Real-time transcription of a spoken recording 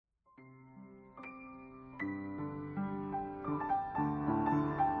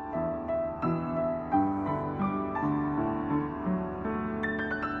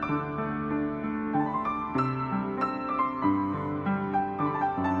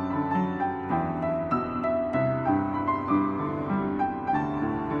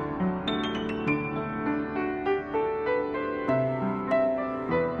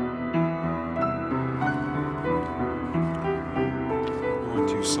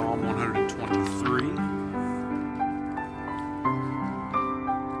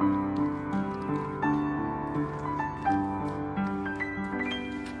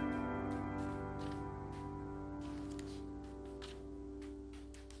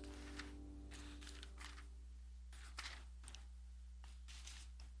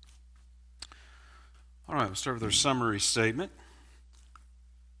All right, we'll start with our summary statement.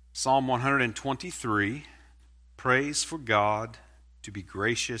 Psalm 123, praise for God to be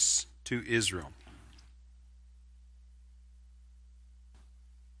gracious to Israel.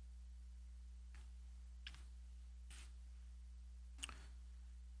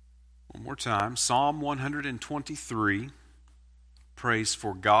 One more time, Psalm 123, praise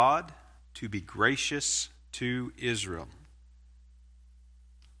for God to be gracious to Israel.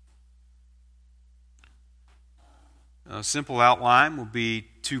 A simple outline will be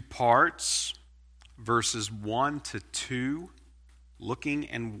two parts, verses 1 to 2, looking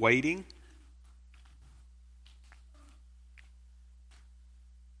and waiting.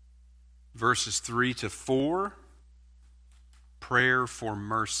 Verses 3 to 4, prayer for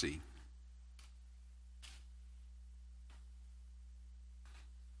mercy.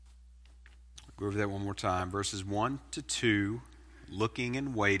 I'll go over that one more time. Verses 1 to 2, looking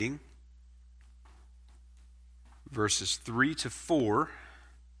and waiting. Verses 3 to 4,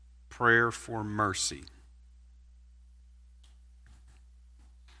 prayer for mercy.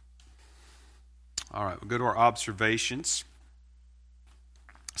 All right, we'll go to our observations.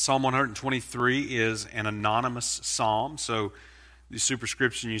 Psalm 123 is an anonymous psalm, so the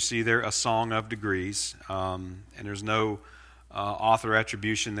superscription you see there, a song of degrees, and there's no author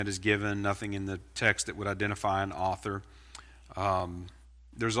attribution that is given, nothing in the text that would identify an author.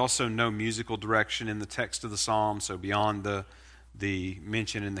 There's also no musical direction in the text of the psalm, so beyond the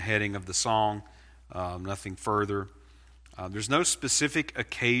mention in the heading of the song, nothing further. There's no specific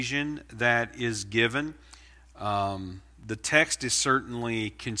occasion that is given. The text is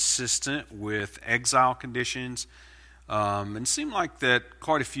certainly consistent with exile conditions, and it seemed like that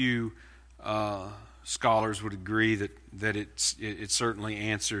quite a few scholars would agree that it certainly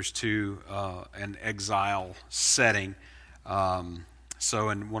answers to an exile setting.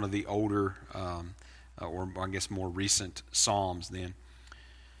 So in one of the older, or I guess more recent Psalms then.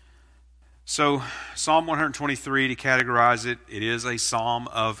 So Psalm 123, to categorize it, it is a psalm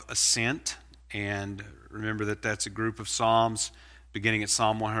of ascent. And remember that that's a group of psalms beginning at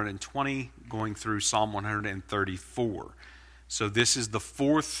Psalm 120, going through Psalm 134. So this is the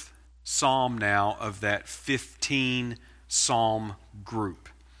fourth psalm now of that 15 psalm group.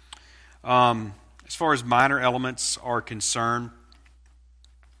 As far as minor elements are concerned,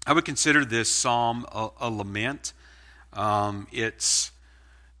 I would consider this psalm a lament. It's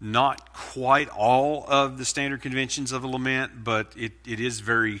not quite all of the standard conventions of a lament, but it is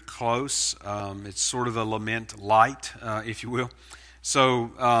very close. It's sort of a lament light, if you will.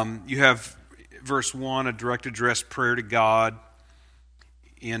 So you have verse 1, a direct address prayer to God.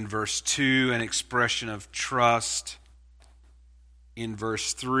 In verse 2, an expression of trust. In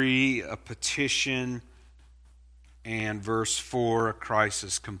verse 3, a petition. And verse 4, a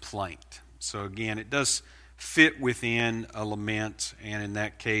crisis complaint. So again, it does fit within a lament, and in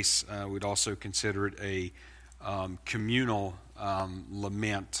that case, we'd also consider it a communal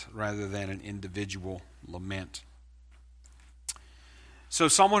lament rather than an individual lament. So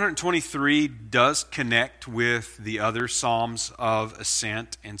Psalm 123 does connect with the other Psalms of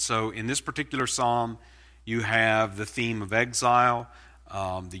Ascent, and so in this particular psalm, you have the theme of exile,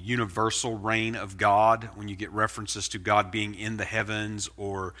 the universal reign of God, when you get references to God being in the heavens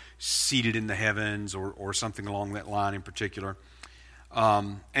or seated in the heavens or something along that line in particular.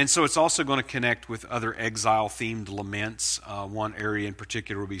 And so it's also going to connect with other exile-themed laments. One area in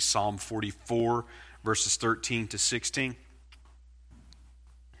particular will be Psalm 44, verses 13 to 16.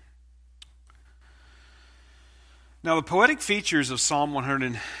 Now, the poetic features of Psalm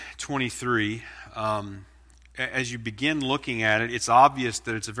 123, as you begin looking at it, it's obvious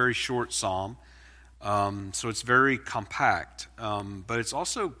that it's a very short psalm, so it's very compact. But it's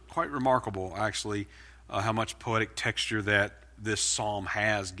also quite remarkable, actually, how much poetic texture that this psalm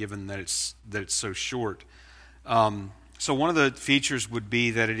has, given that it's so short. So one of the features would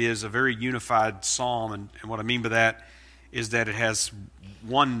be that it is a very unified psalm, and what I mean by that is that it has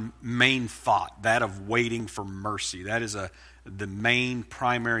one main thought, that of waiting for mercy. That is the main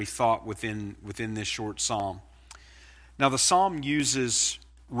primary thought within this short psalm. Now the psalm uses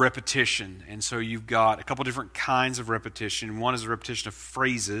repetition, and so you've got a couple different kinds of repetition. One is a repetition of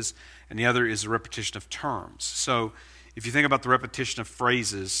phrases, and the other is a repetition of terms. So if you think about the repetition of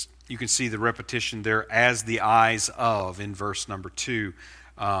phrases, you can see the repetition there, as the eyes of, in verse number 2,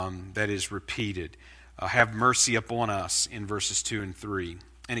 that is repeated. Have mercy upon us in verses 2 and 3,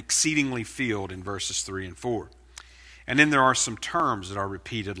 and exceedingly filled in verses 3 and 4. And then there are some terms that are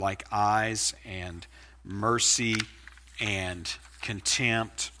repeated, like eyes and mercy and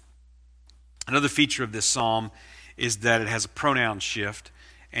contempt. Another feature of this psalm is that it has a pronoun shift,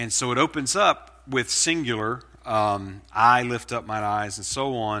 and so it opens up with singular, I lift up mine eyes, and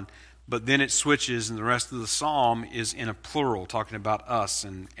so on. But then it switches, and the rest of the psalm is in a plural, talking about us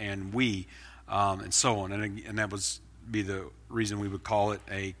and we, and so on. And that would be the reason we would call it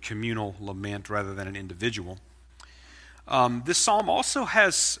a communal lament rather than an individual. This psalm also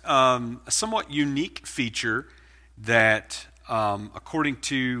has a somewhat unique feature that, according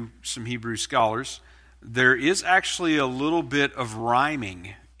to some Hebrew scholars, there is actually a little bit of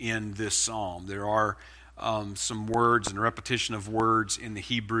rhyming in this psalm. There are some words and repetition of words in the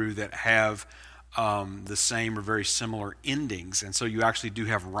Hebrew that have the same or very similar endings. And so you actually do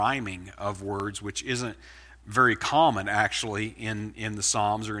have rhyming of words, which isn't very common actually in the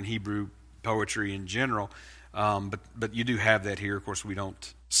Psalms or in Hebrew poetry in general. But you do have that here. Of course, we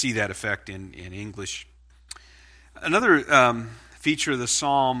don't see that effect in English. Another feature of the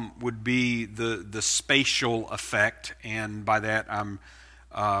psalm would be the spatial effect, and by that I'm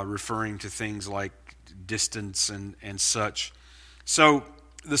referring to things like distance and such. So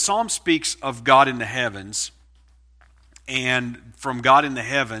the psalm speaks of God in the heavens, and from God in the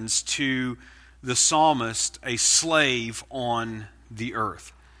heavens to the psalmist, a slave on the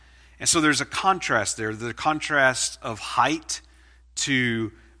earth. And so there's a contrast there, the contrast of height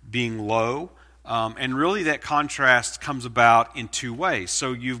to being low. And really that contrast comes about in two ways.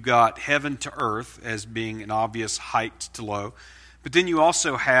 So you've got heaven to earth as being an obvious height to low. But then you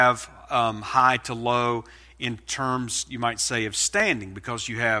also have high to low in terms, you might say, of standing, because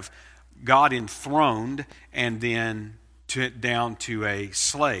you have God enthroned and then down to a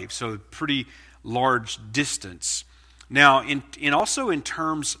slave. So pretty large distance. Now, also in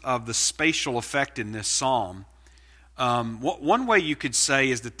terms of the spatial effect in this psalm, one way you could say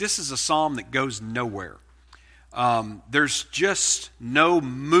is that this is a psalm that goes nowhere. There's just no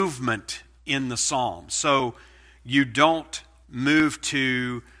movement in the psalm. So you don't move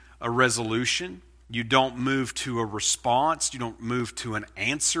to a resolution. You don't move to a response. You don't move to an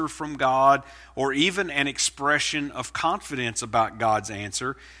answer from God or even an expression of confidence about God's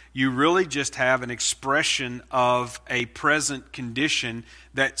answer. You really just have an expression of a present condition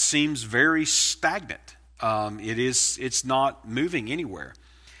that seems very stagnant. It's not moving anywhere.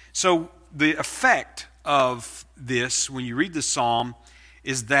 So the effect of this, when you read the psalm,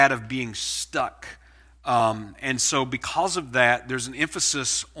 is that of being stuck. And so because of that, there's an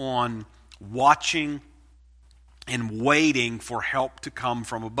emphasis on watching and waiting for help to come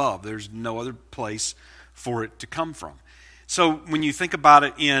from above. There's no other place for it to come from. So when you think about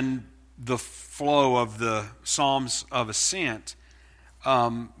it in the flow of the Psalms of Ascent,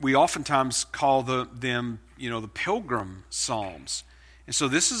 we oftentimes call them the pilgrim psalms. And so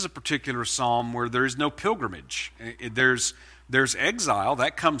this is a particular psalm where there is no pilgrimage. There's exile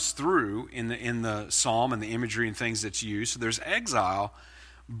that comes through in the psalm and the imagery and things that's used. So there's exile,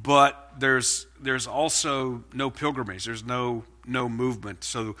 but there's also no pilgrimage. There's no movement.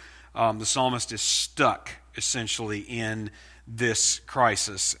 So the psalmist is stuck essentially in this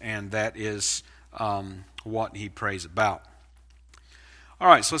crisis, and that is what he prays about. All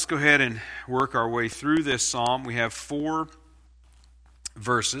right, so let's go ahead and work our way through this psalm. We have 4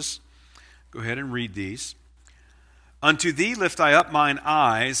 verses. Go ahead and read these. Unto thee lift I up mine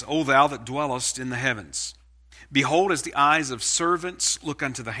eyes, O thou that dwellest in the heavens. Behold, as the eyes of servants look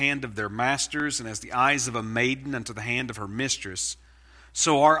unto the hand of their masters, and as the eyes of a maiden unto the hand of her mistress,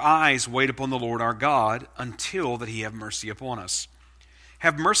 so our eyes wait upon the Lord our God, until that he have mercy upon us.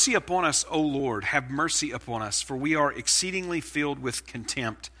 Have mercy upon us, O Lord, have mercy upon us, for we are exceedingly filled with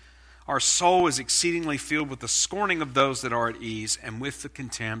contempt. Our soul is exceedingly filled with the scorning of those that are at ease, and with the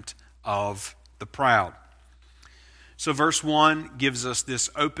contempt of the proud. So verse 1 gives us this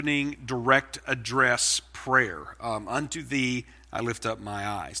opening direct address prayer. Unto thee I lift up my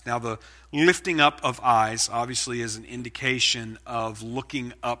eyes. Now the lifting up of eyes obviously is an indication of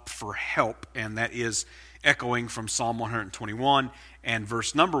looking up for help, and that is echoing from Psalm 121 and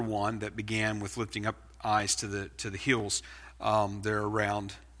verse number 1 that began with lifting up eyes to the hills there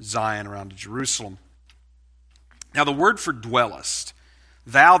around Zion, around Jerusalem. Now the word for dwellest,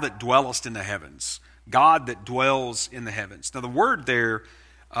 thou that dwellest in the heavens, God that dwells in the heavens. Now the word there,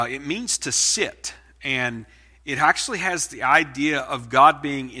 it means to sit, and it actually has the idea of God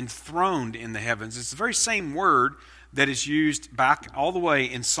being enthroned in the heavens. It's the very same word that is used back all the way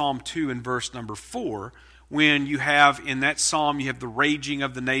in Psalm 2 and verse number 4, when you have in that psalm, you have the raging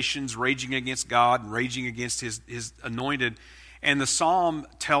of the nations, raging against God, and raging against his anointed. And the psalm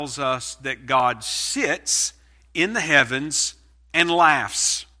tells us that God sits in the heavens and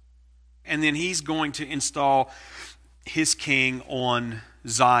laughs. And then he's going to install his king on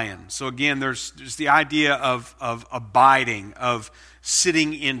Zion. So again, there's the idea of abiding, of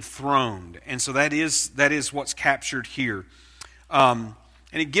sitting enthroned. And so that is what's captured here. And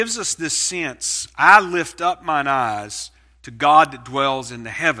it gives us this sense, I lift up mine eyes to God that dwells in the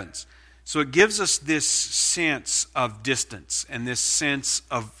heavens. So it gives us this sense of distance and this sense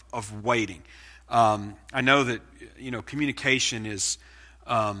of waiting. I know that communication is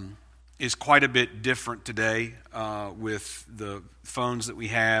quite a bit different today with the phones that we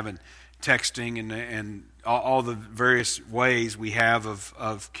have and texting and all the various ways we have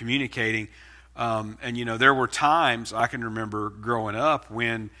of communicating. And there were times I can remember growing up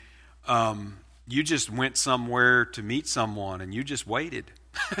when you just went somewhere to meet someone and you just waited.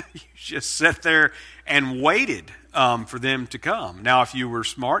 You just sat there and waited for them to come. Now, if you were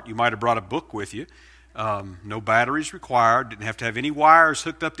smart, you might have brought a book with you. No batteries required, didn't have to have any wires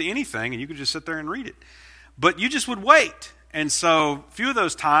hooked up to anything, and you could just sit there and read it. But you just would wait. And so a few of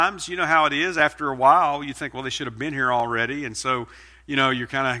those times, you know how it is, after a while, you think, well, they should have been here already. And so, you're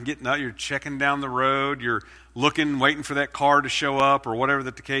kind of getting up, you're checking down the road, you're looking, waiting for that car to show up or whatever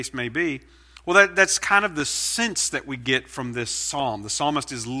that the case may be. Well, that's kind of the sense that we get from this psalm. The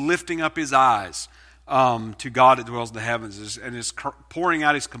psalmist is lifting up his eyes to God that dwells in the heavens and is pouring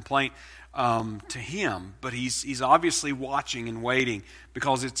out his complaint to him. But he's obviously watching and waiting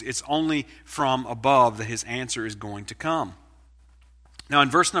because it's only from above that his answer is going to come. Now, in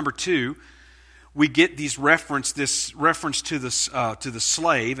verse number 2, we get this reference to the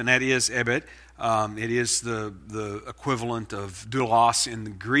slave, and that is Ebed. It is the equivalent of doulos in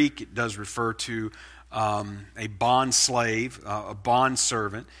the Greek. It does refer to a bond slave, a bond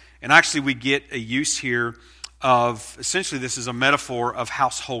servant. And actually we get a use here of, essentially this is a metaphor of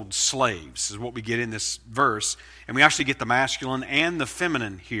household slaves, is what we get in this verse. And we actually get the masculine and the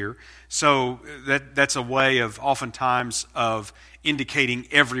feminine here. So that's a way of, oftentimes, of indicating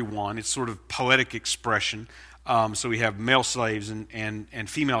everyone. It's sort of poetic expression. So we have male slaves and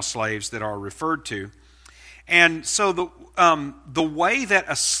female slaves that are referred to. And so the way that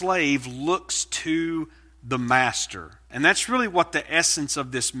a slave looks to the master, and that's really what the essence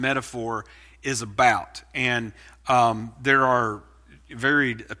of this metaphor is about. And there are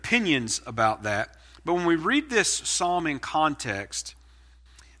varied opinions about that. But when we read this psalm in context,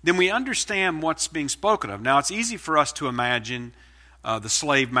 then we understand what's being spoken of. Now, it's easy for us to imagine the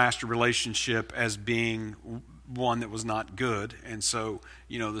slave-master relationship as being one that was not good, and so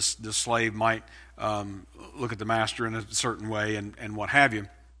the slave might look at the master in a certain way and what have you.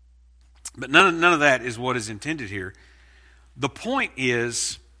 But none of that is what is intended here. The point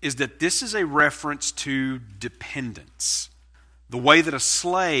is that this is a reference to dependence, the way that a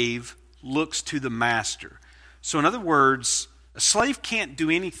slave looks to the master. So in other words, a slave can't do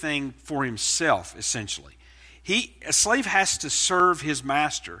anything for himself, essentially. A slave has to serve his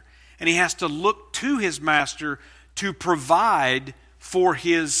master, and he has to look to his master to provide for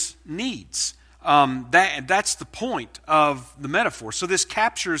his needs. That's the point of the metaphor. So this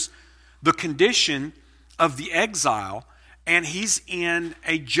captures the condition of the exile, and he's in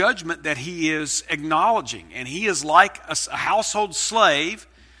a judgment that he is acknowledging. And he is like a household slave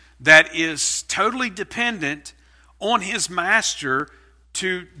that is totally dependent on his master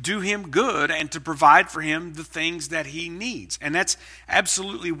to do him good and to provide for him the things that he needs. And that's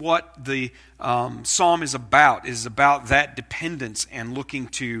absolutely what the psalm is about that dependence and looking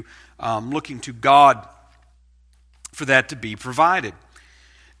to God for that to be provided.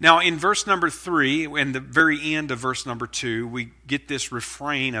 Now, in verse number 3, and the very end of verse number 2, we get this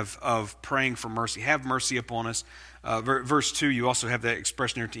refrain of praying for mercy. Have mercy upon us. Verse 2, you also have that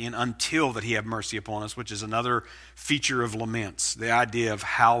expression there at the end, until that he have mercy upon us, which is another feature of laments, the idea of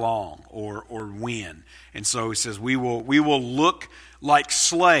how long or when. And so he says, we will look like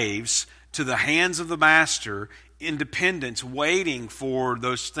slaves to the hands of the master, in dependence, waiting for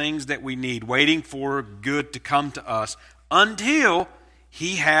those things that we need, waiting for good to come to us, until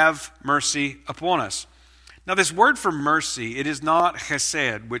he have mercy upon us. Now, this word for mercy, it is not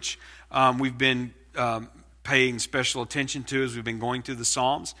chesed, which we've been paying special attention to as we've been going through the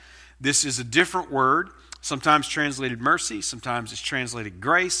Psalms. This is a different word, sometimes translated mercy, sometimes it's translated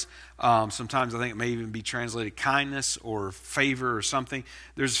grace, sometimes I think it may even be translated kindness or favor or something.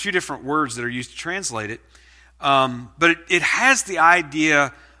 There's a few different words that are used to translate it, but it has the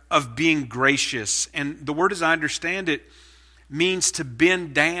idea of being gracious, and the word as I understand it means to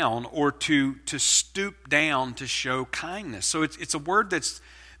bend down or to stoop down to show kindness. So it's a word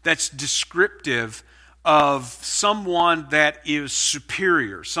that's descriptive of someone that is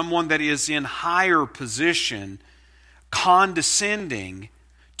superior, someone that is in higher position, condescending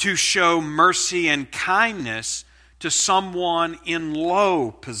to show mercy and kindness to someone in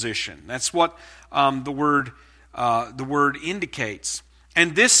low position. That's what the word indicates.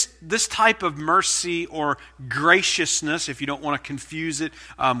 And this type of mercy or graciousness, if you don't want to confuse it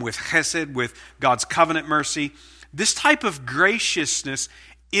with chesed, with God's covenant mercy, this type of graciousness,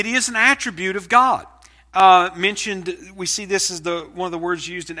 it is an attribute of God. We see this as one of the words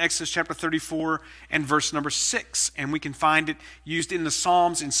used in Exodus chapter 34 and verse number 6. And we can find it used in the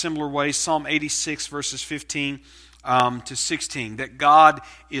Psalms in similar ways. Psalm 86 verses 15 to 16. That God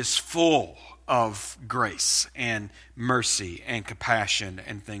is full of grace and mercy and compassion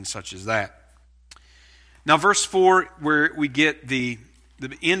and things such as that. Now verse 4, where we get the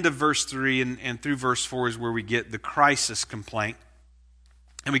end of verse 3 and through verse 4 is where we get the crisis complaint.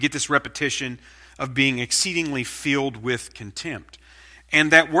 And we get this repetition of being exceedingly filled with contempt. And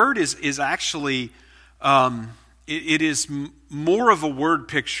that word is actually, it is more of a word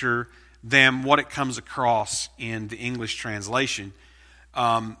picture than what it comes across in the English translation.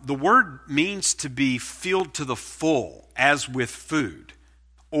 The word means to be filled to the full, as with food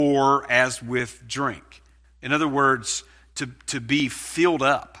or as with drink. In other words, to be filled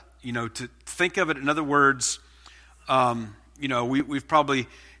up. To think of it, in other words, we've probably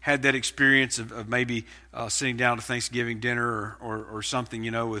had that experience of maybe sitting down to Thanksgiving dinner or something,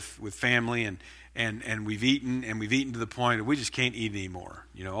 with family and we've eaten to the point that we just can't eat anymore.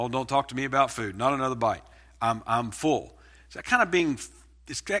 Don't talk to me about food. Not another bite. I'm full. It's that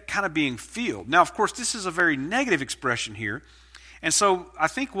kind of being filled. Now, of course, this is a very negative expression here, and so I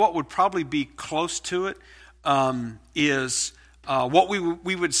think what would probably be close to it is what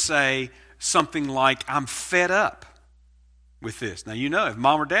we would say something like, "I'm fed up with this." Now, if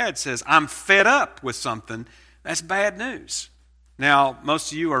mom or dad says, "I'm fed up with something," that's bad news. Now,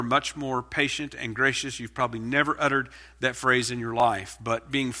 most of you are much more patient and gracious. You've probably never uttered that phrase in your life.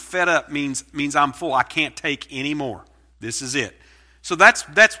 But being fed up means I'm full. I can't take any more. This is it. So that's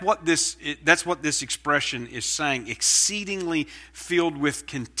what this expression is saying. Exceedingly filled with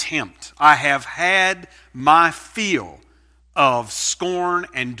contempt. I have had my fill of scorn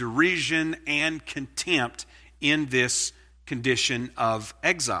and derision and contempt in this condition of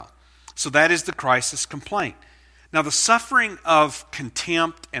exile. So that is the crisis complaint. Now, the suffering of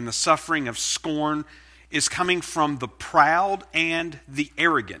contempt and the suffering of scorn is coming from the proud and the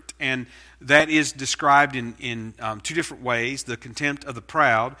arrogant. And that is described in two different ways. The contempt of the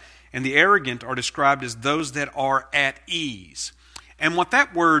proud and the arrogant are described as those that are at ease. And what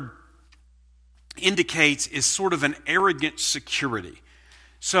that word indicates is sort of an arrogant security.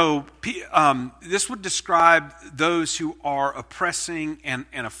 So this would describe those who are oppressing and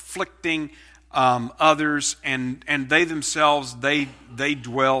afflicting others, and they themselves, they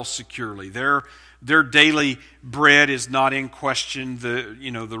dwell securely. Their daily bread is not in question.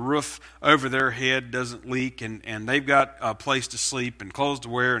 The roof over their head doesn't leak, and they've got a place to sleep and clothes to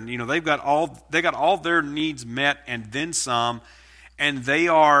wear, and they've got all their needs met and then some, and they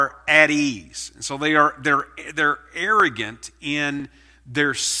are at ease. And so they're arrogant in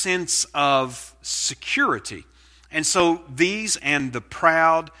their sense of security. And so these and the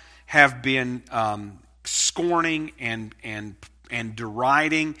proud have been scorning and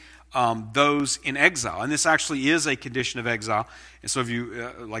deriding those in exile. And this actually is a condition of exile. And so if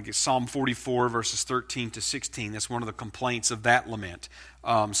you, like Psalm 44, verses 13 to 16, that's one of the complaints of that lament.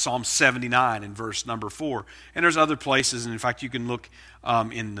 Psalm 79 in verse number 4. And there's other places, and in fact you can look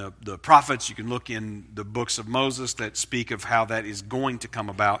in the prophets, you can look in the books of Moses that speak of how that is going to come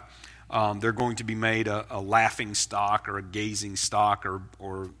about. They're going to be made a laughing stock or a gazing stock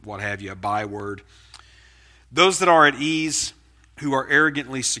or what have you, a byword. Those that are at ease, who are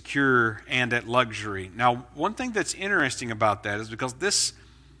arrogantly secure and at luxury. Now, one thing that's interesting about that is because this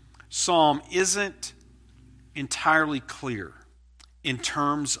psalm isn't entirely clear in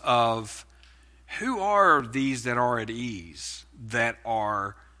terms of who are these that are at ease, that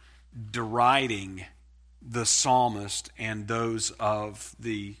are deriding the psalmist and those of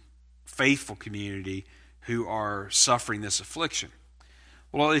the faithful community who are suffering this affliction.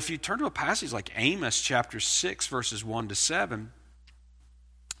 Well, if you turn to a passage like Amos chapter 6, verses 1 to 7,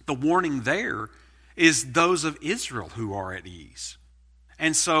 the warning there is those of Israel who are at ease.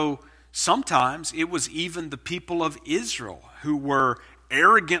 And so sometimes it was even the people of Israel who were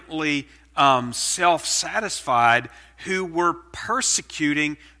arrogantly self-satisfied who were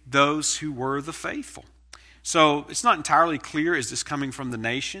persecuting those who were the faithful. So it's not entirely clear, is this coming from the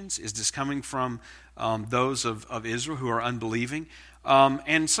nations? Is this coming from those of Israel who are unbelieving?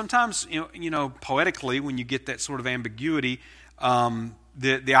 And sometimes, poetically, when you get that sort of ambiguity,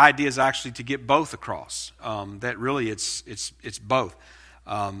 the idea is actually to get both across. That really it's both.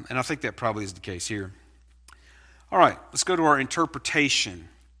 And I think that probably is the case here. All right, let's go to our interpretation.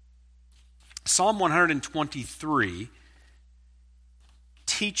 Psalm 123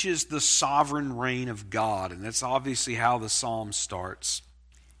 teaches the sovereign reign of God, and that's obviously how the psalm starts.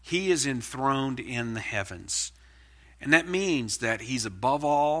 He is enthroned in the heavens, and that means that he's above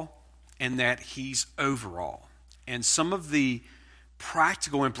all and that he's over all. And some of the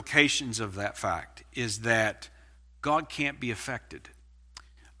practical implications of that fact is that God can't be affected.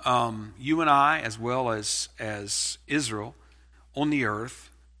 You and I, as well as Israel on the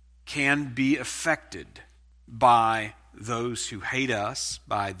earth, can be affected by those who hate us,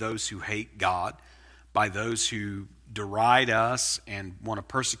 by those who hate God, by those who deride us and want to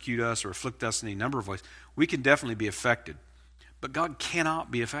persecute us or afflict us in any number of ways. We can definitely be affected. But God cannot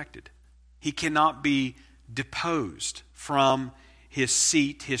be affected. He cannot be deposed from his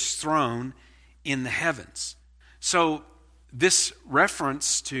seat, his throne in the heavens. So this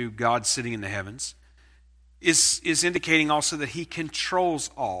reference to God sitting in the heavens is indicating also that he controls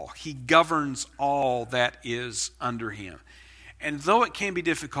all. He governs all that is under him. And though it can be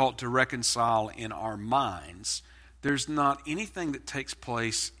difficult to reconcile in our minds, there's not anything that takes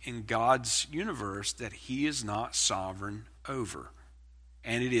place in God's universe that he is not sovereign over.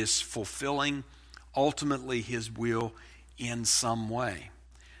 And it is fulfilling ultimately his will in some way.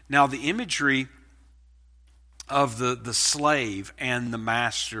 Now, the imagery of the slave and the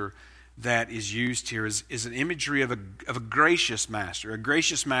master that is used here is an imagery of a gracious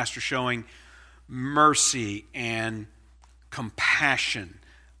master showing mercy and compassion,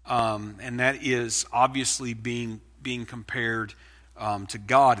 and that is obviously being compared to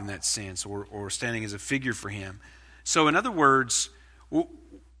God in that sense, or standing as a figure for him. So in other words,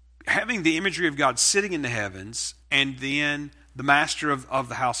 having the imagery of God sitting in the heavens and then the master of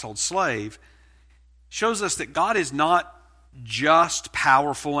the household slave shows us that God is not just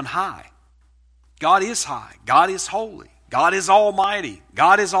powerful and high. God is high. God is holy. God is almighty.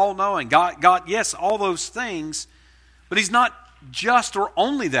 God is all-knowing. God, yes, all those things. But he's not just or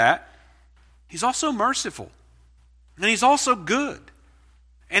only that. He's also merciful. And he's also good.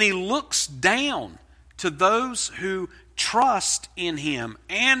 And he looks down to those who trust in him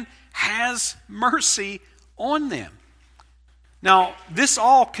and has mercy on them. Now, this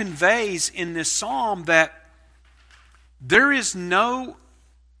all conveys in this psalm that there is no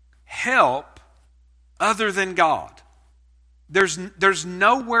help other than God. There's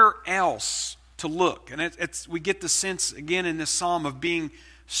nowhere else to look. And we get the sense, again, in this psalm of being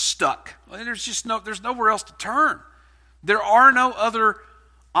stuck. There's nowhere else to turn. There are no other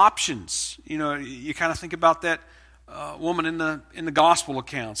options. You know, you kind of think about that woman in the gospel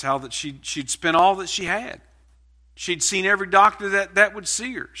accounts, how that she'd spent all that she had. She'd seen every doctor that would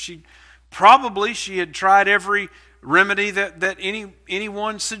see her. She had tried every remedy that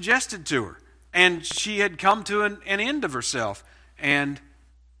anyone suggested to her. And she had come to an end of herself. And,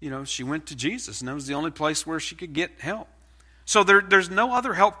 she went to Jesus, and that was the only place where she could get help. So there's no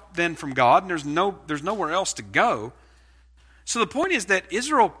other help than from God, and there's nowhere else to go. So the point is that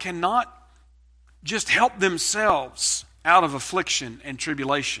Israel cannot just help themselves out of affliction and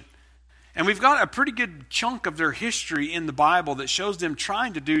tribulation. And we've got a pretty good chunk of their history in the Bible that shows them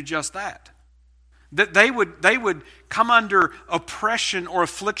trying to do just that. That they would come under oppression or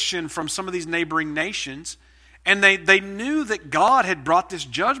affliction from some of these neighboring nations, and they knew that God had brought this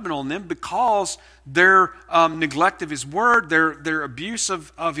judgment on them because their neglect of his word, their abuse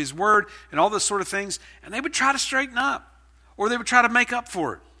of his word, and all those sort of things, and they would try to straighten up, or they would try to make up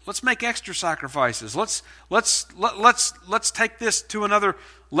for it. Let's make extra sacrifices. Let's take this to another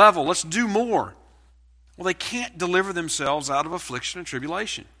level. Let's do more. Well, they can't deliver themselves out of affliction and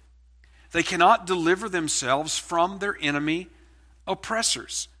tribulation. They cannot deliver themselves from their enemy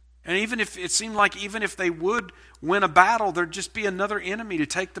oppressors. And even if they would win a battle, there'd just be another enemy to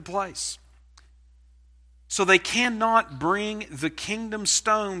take the place. So they cannot bring the kingdom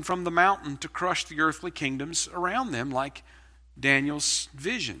stone from the mountain to crush the earthly kingdoms around them like Daniel's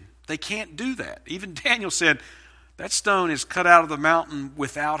vision. They can't do that. Even Daniel said, that stone is cut out of the mountain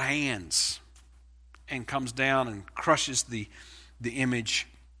without hands and comes down and crushes the image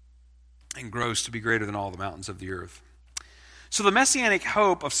and grows to be greater than all the mountains of the earth. So the messianic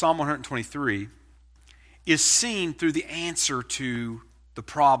hope of Psalm 123 is seen through the answer to the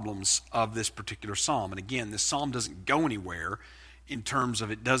problems of this particular psalm. And again, this psalm doesn't go anywhere in terms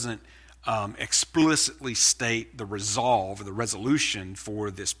of it doesn't explicitly state the resolve or the resolution for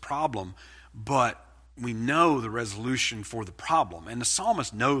this problem, but we know the resolution for the problem. And the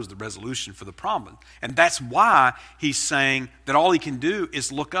psalmist knows the resolution for the problem. And that's why he's saying that all he can do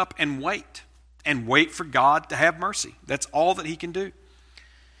is look up and wait for God to have mercy. That's all that he can do.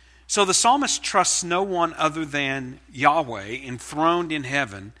 So the psalmist trusts no one other than Yahweh, enthroned in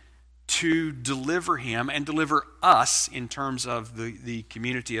heaven, to deliver him and deliver us in terms of the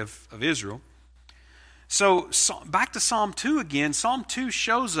community of Israel. So back to Psalm 2 again. Psalm 2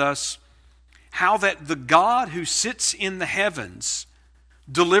 shows us how that the God who sits in the heavens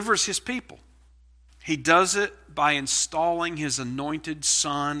delivers his people. He does it by installing his anointed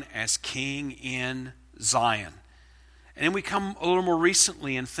Son as king in Zion. And then we come a little more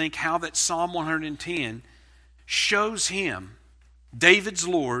recently and think how that Psalm 110 shows him, David's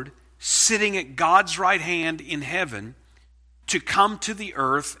Lord, sitting at God's right hand in heaven to come to the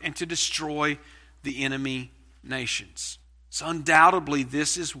earth and to destroy the enemy nations. So undoubtedly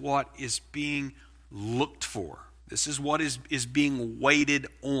this is what is being looked for. This is what is being waited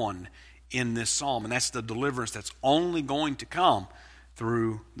on in this psalm. And that's the deliverance that's only going to come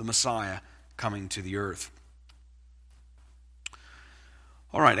through the Messiah coming to the earth.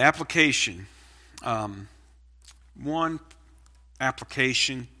 All right, application. One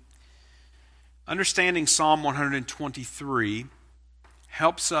application. Understanding Psalm 123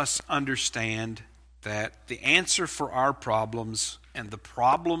 helps us understand that the answer for our problems and the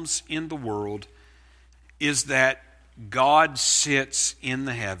problems in the world is that God sits in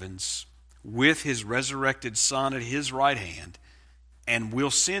the heavens with his resurrected Son at his right hand and will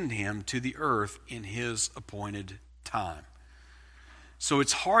send him to the earth in his appointed time. So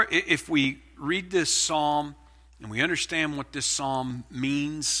it's hard, if we read this psalm and we understand what this psalm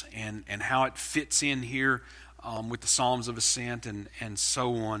means and how it fits in here with the Psalms of Ascent and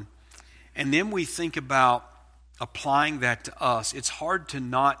so on, and then we think about applying that to us, it's hard to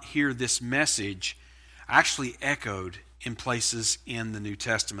not hear this message actually echoed in places in the New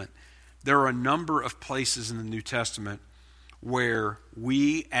Testament. There are a number of places in the New Testament where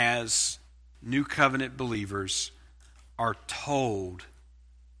we as New Covenant believers are told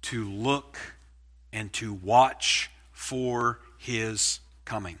to look and to watch for his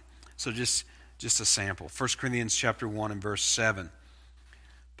coming. So just a sample. 1 Corinthians chapter 1 and verse 7.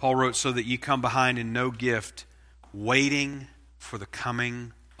 Paul wrote, "So that ye come behind in no gift, waiting for the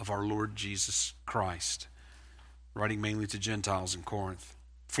coming of our Lord Jesus Christ." Writing mainly to Gentiles in Corinth.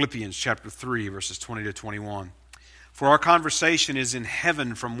 Philippians chapter 3, verses 20 to 21. "For our conversation is in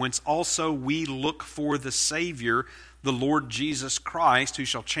heaven, from whence also we look for the Savior, the Lord Jesus Christ, who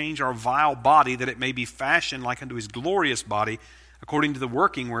shall change our vile body, that it may be fashioned like unto his glorious body, according to the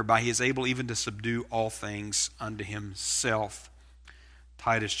working whereby he is able even to subdue all things unto himself."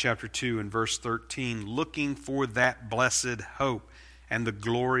 Titus chapter 2 and verse 13, "Looking for that blessed hope and the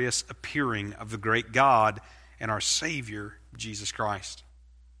glorious appearing of the great God and our Savior, Jesus Christ."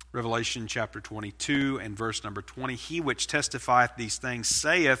 Revelation chapter 22 and verse number 20, "He which testifieth these things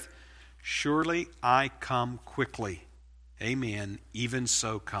saith, Surely I come quickly. Amen. Even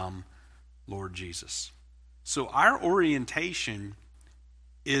so come, Lord Jesus." So our orientation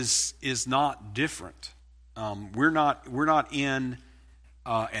is not different. We're not in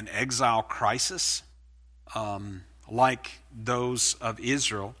an exile crisis like those of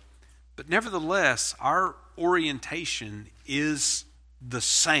Israel, but nevertheless, our orientation is the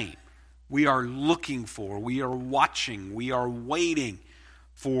same. We are looking for, we are watching, we are waiting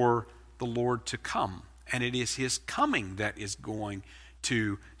for the Lord to come. And it is his coming that is going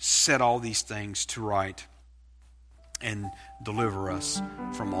to set all these things to right and deliver us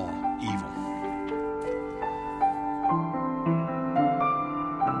from all evil.